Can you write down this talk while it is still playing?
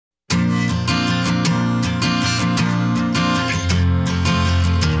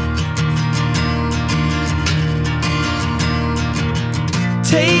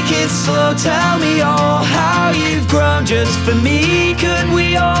Take it slow, tell me all how you've grown just for me. Could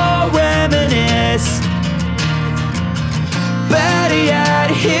we all reminisce? Better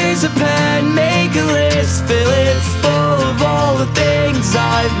yet, here's a pen, make a list, fill it full of all the things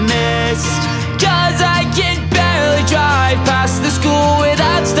I've missed. Cause I can barely drive past the school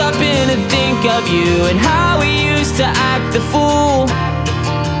without stopping to think of you and how we used to act the fool.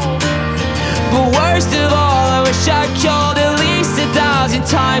 But worst of all, I wish I called at least 1,000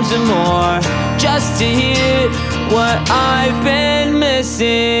 times or more, just to hear what I've been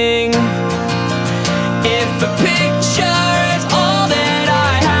missing. If a picture is all that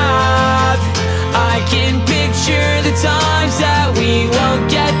I have, I can picture the times that we won't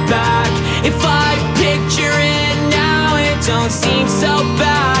get back. If I picture it now, it don't seem so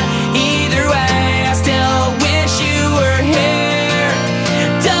bad. Either way, I still wish you were here.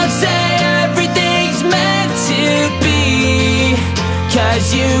 Don't say everything's meant to be,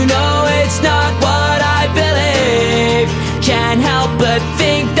 cause you know it's not what I believe. Can't help but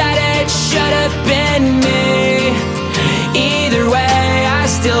think that it should have been me. Either way, I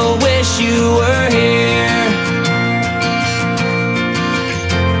still wish you were here.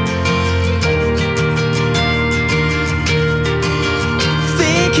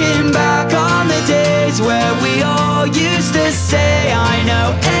 Thinking back on the days where we all used to say, I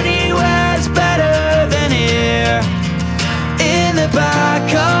know anywhere's better than here. In the back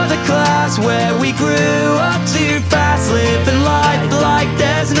of the class where we grew up too fast, living life like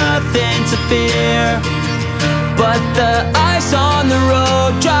there's nothing to fear. But the ice on the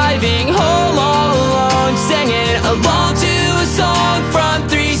road, driving home all alone, singing along to a song from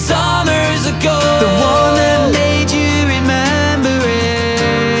 3 summers ago. The one that made you remember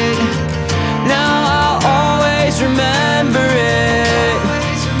it. Now I'll always remember it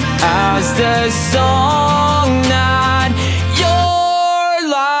as the song that your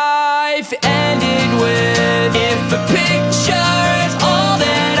life ended with. If a picture is all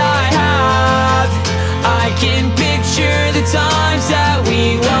that I have, I can picture the times that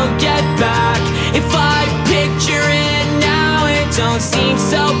we won't get back. If I picture it now, it don't seem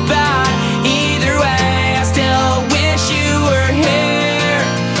so bad. Either way, I still wish you were here.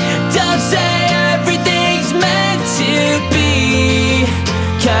 Don't say everything's meant to be,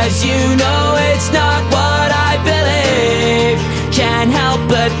 cause you know it's not what I believe. Can't help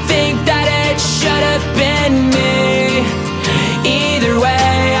but think that it should have been me. Either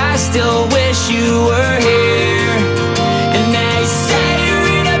way, I still wish you were here. And they say you're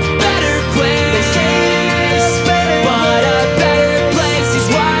in a better place, but a better place is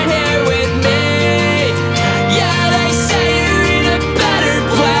right here with me. Yeah, they say you're in a better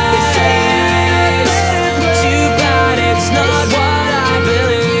place. Too bad it's not what I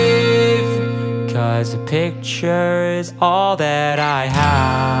believe, cause a picture is all that I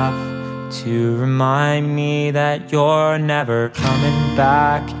have to remind me that you're never coming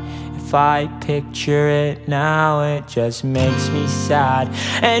back. If I picture it now, it just makes me sad.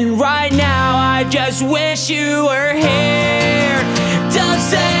 And right now, I just wish you were here. Don't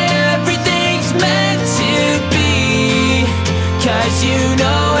say everything's meant to be, cause you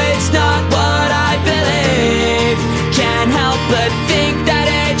know it's not what I believe. Can't help but think